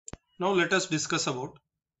Now let us discuss about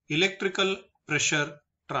electrical pressure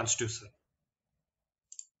transducer.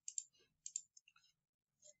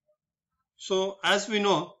 So as we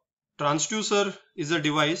know, transducer is a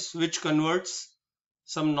device which converts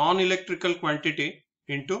some non-electrical quantity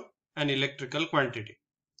into an electrical quantity.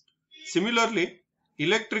 Similarly,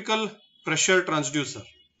 electrical pressure transducer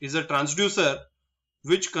is a transducer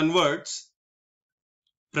which converts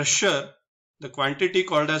pressure, the quantity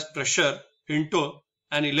called as pressure, into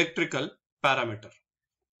an electrical parameter.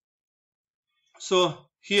 So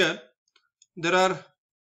here there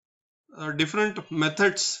are different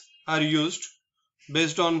methods are used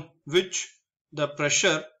based on which the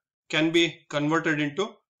pressure can be converted into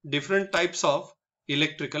different types of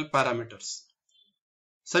electrical parameters,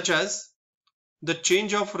 such as the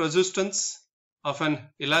change of resistance of an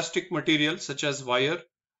elastic material such as wire,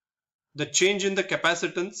 the change in the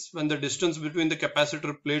capacitance when the distance between the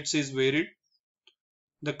capacitor plates is varied,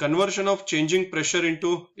 the conversion of changing pressure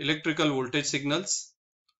into electrical voltage signals,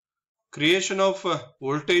 creation of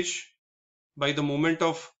voltage by the movement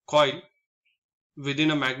of coil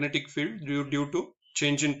within a magnetic field due to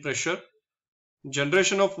change in pressure,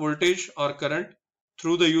 generation of voltage or current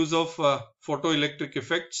through the use of photoelectric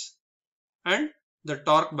effects, and the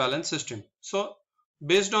torque balance system. So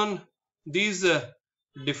based on these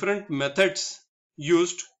different methods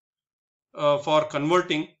used for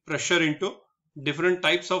converting pressure into different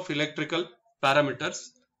types of electrical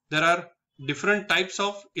parameters, there are different types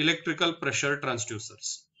of electrical pressure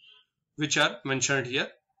transducers which are mentioned here.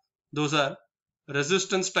 Those are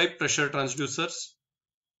resistance type pressure transducers,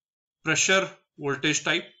 pressure voltage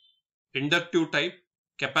type, inductive type,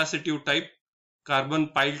 capacitive type, carbon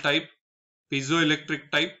pile type,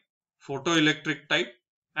 piezoelectric type, photoelectric type,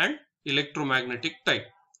 and electromagnetic type.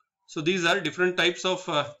 So these are different types of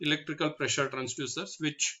electrical pressure transducers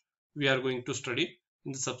which we are going to study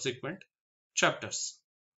in the subsequent chapters.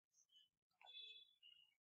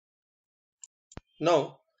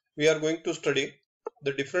 Now we are going to study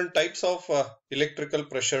the different types of electrical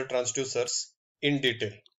pressure transducers in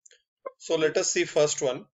detail. So let us see first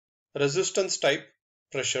one, resistance type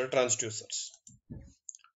pressure transducers.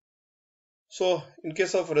 So in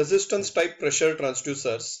case of resistance type pressure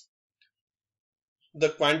transducers, the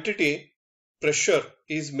quantity pressure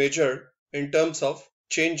is measured in terms of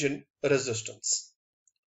change in resistance.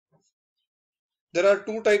 There are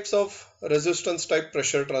two types of resistance type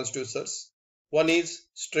pressure transducers. One is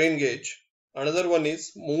strain gauge, another one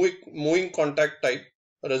is moving contact type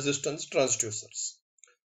resistance transducers.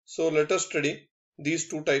 So let us study these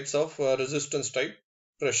two types of resistance type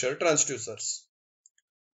pressure transducers.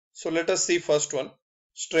 So let us see first one,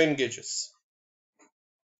 strain gauges.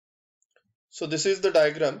 So this is the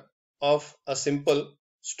diagram of a simple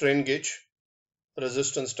strain gauge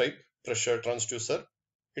resistance type pressure transducer.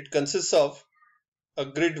 It consists of a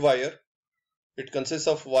grid wire. It consists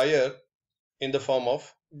of wire in the form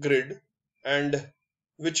of grid and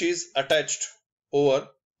which is attached over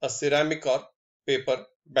a ceramic or paper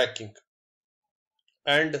backing.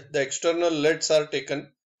 And the external leads are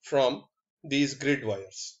taken from these grid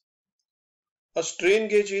wires. A strain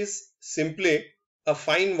gauge is simply a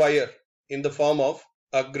fine wire in the form of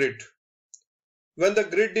a grid. When the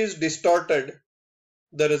grid is distorted,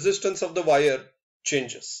 the resistance of the wire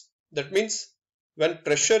changes. That means when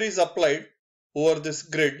pressure is applied over this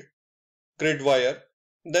grid wire,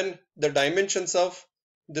 then the dimensions of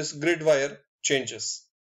this grid wire changes.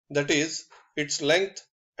 That is, its length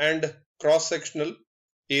and cross-sectional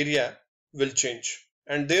area will change,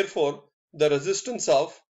 and therefore the resistance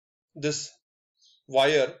of this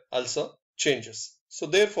wire also changes. So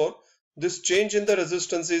therefore this change in the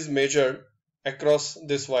resistance is measured across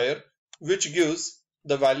this wire, which gives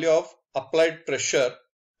the value of applied pressure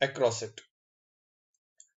across it.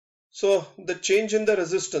 So the change in the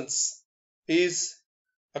resistance is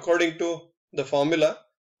according to the formula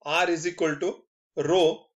R is equal to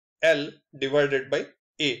rho L divided by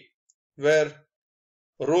A, where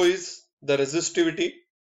rho is the resistivity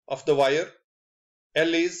of the wire,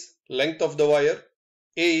 L is length of the wire,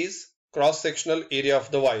 A is cross-sectional area of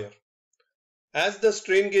the wire. As the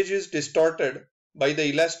strain gauge is distorted by the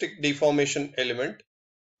elastic deformation element,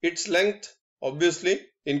 its length obviously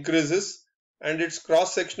increases and its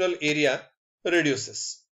cross-sectional area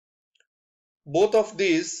reduces. Both of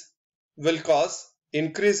these will cause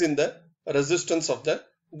increase in the resistance of the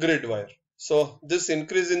grid wire. So this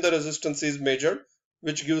increase in the resistance is measured,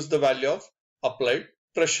 which gives the value of applied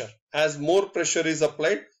pressure. As more pressure is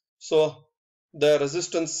applied, so the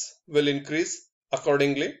resistance will increase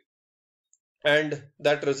accordingly, and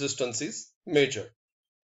that resistance is measured.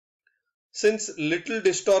 Since little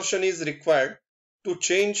distortion is required to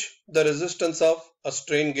change the resistance of a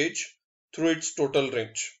strain gauge through its total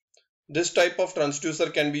range. This type of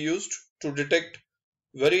transducer can be used to detect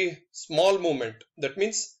very small movement. That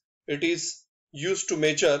means it is used to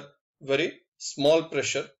measure very small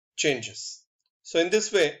pressure changes. So in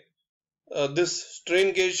this way, this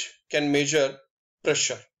strain gauge can measure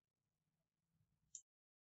pressure.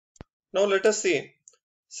 Now let us see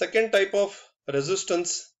second type of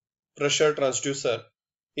resistance pressure transducer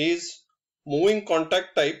is moving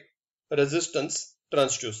contact type resistance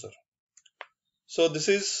transducer. So this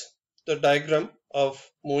is the diagram of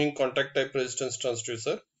moving contact type resistance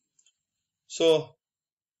transducer. So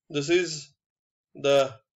this is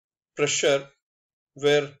the pressure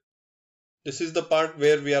where this is the part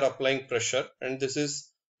where we are applying pressure, and this is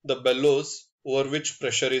the bellows over which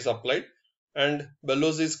pressure is applied, and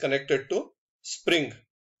bellows is connected to spring,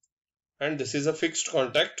 and this is a fixed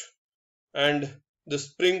contact, and the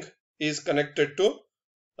spring is connected to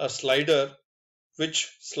a slider which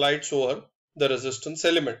slides over the resistance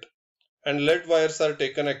element, and lead wires are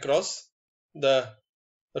taken across the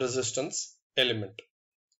resistance element,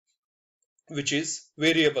 which is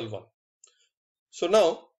variable one. So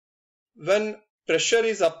now when pressure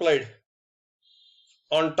is applied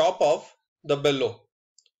on top of the bellow,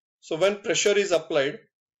 so when pressure is applied,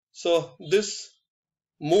 so this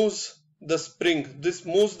moves the spring, this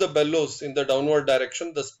moves the bellows in the downward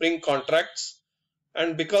direction, the spring contracts,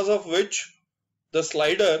 and because of which the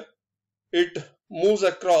slider, it moves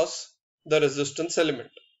across the resistance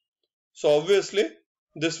element. So obviously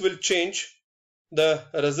this will change the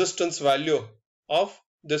resistance value of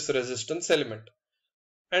this resistance element,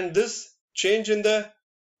 and this change in the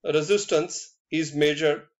resistance is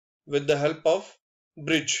measured with the help of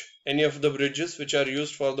bridge, any of the bridges which are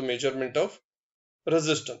used for the measurement of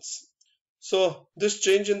resistance. So this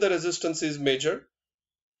change in the resistance is measured,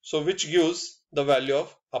 so which gives the value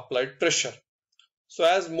of applied pressure. So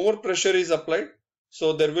as more pressure is applied,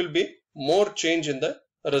 so there will be more change in the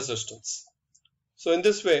resistance. So in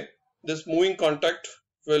this way, this moving contact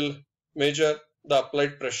will measure the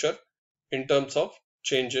applied pressure in terms of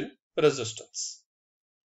change in resistance.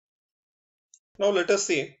 Now let us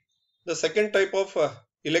see the second type of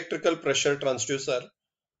electrical pressure transducer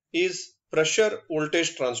is pressure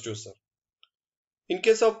voltage transducer. In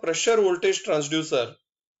case of pressure voltage transducer,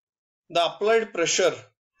 the applied pressure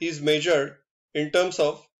is measured in terms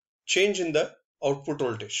of change in the output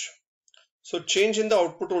voltage. So change in the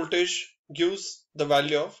output voltage gives the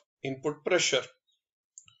value of input pressure.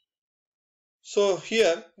 So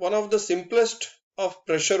here one of the simplest of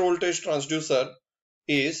pressure voltage transducer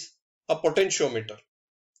is a potentiometer.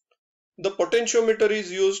 The potentiometer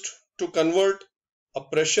is used to convert a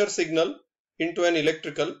pressure signal into an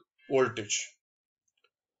electrical voltage.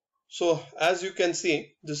 So as you can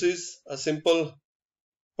see, this is a simple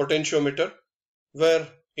potentiometer where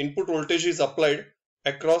input voltage is applied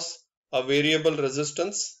across a variable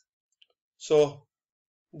resistance. So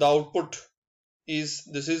the output is,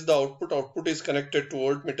 this is the output is connected to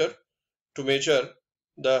voltmeter to measure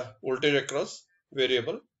the voltage across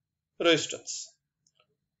variable resistance.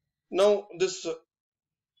 Now this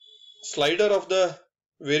slider of the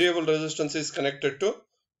variable resistance is connected to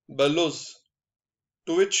bellows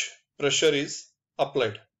to which pressure is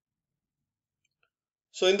applied.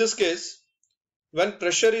 So in this case, when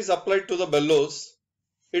pressure is applied to the bellows,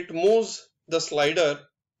 it moves the slider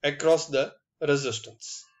across the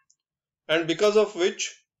resistance, and because of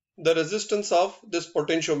which the resistance of this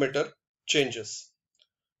potentiometer changes,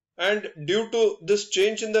 and due to this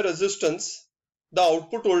change in the resistance, the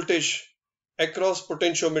output voltage across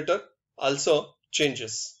potentiometer also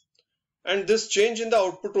changes, and this change in the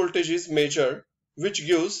output voltage is measured, which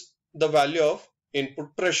gives the value of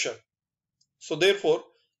input pressure. So therefore,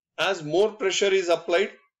 as more pressure is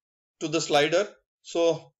applied to the slider,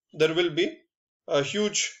 so there will be a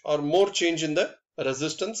huge or more change in the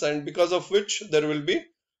resistance, and because of which there will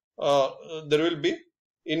be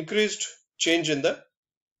increased change in the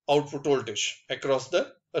output voltage across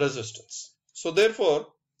the resistance. So therefore,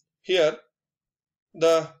 here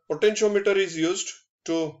the potentiometer is used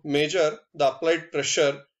to measure the applied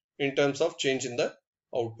pressure in terms of change in the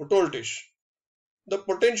output voltage. The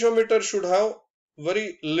potentiometer should have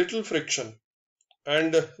very little friction,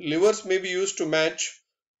 and levers may be used to match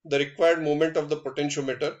the required moment of the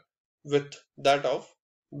potentiometer with that of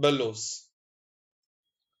bellows.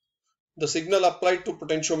 The signal applied to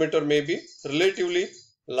potentiometer may be relatively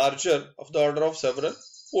larger, of the order of several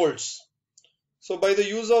volts. So by the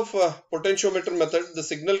use of potentiometer method, the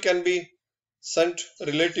signal can be sent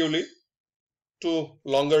relatively to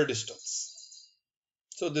longer distance.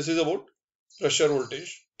 So this is about pressure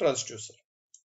voltage transducer.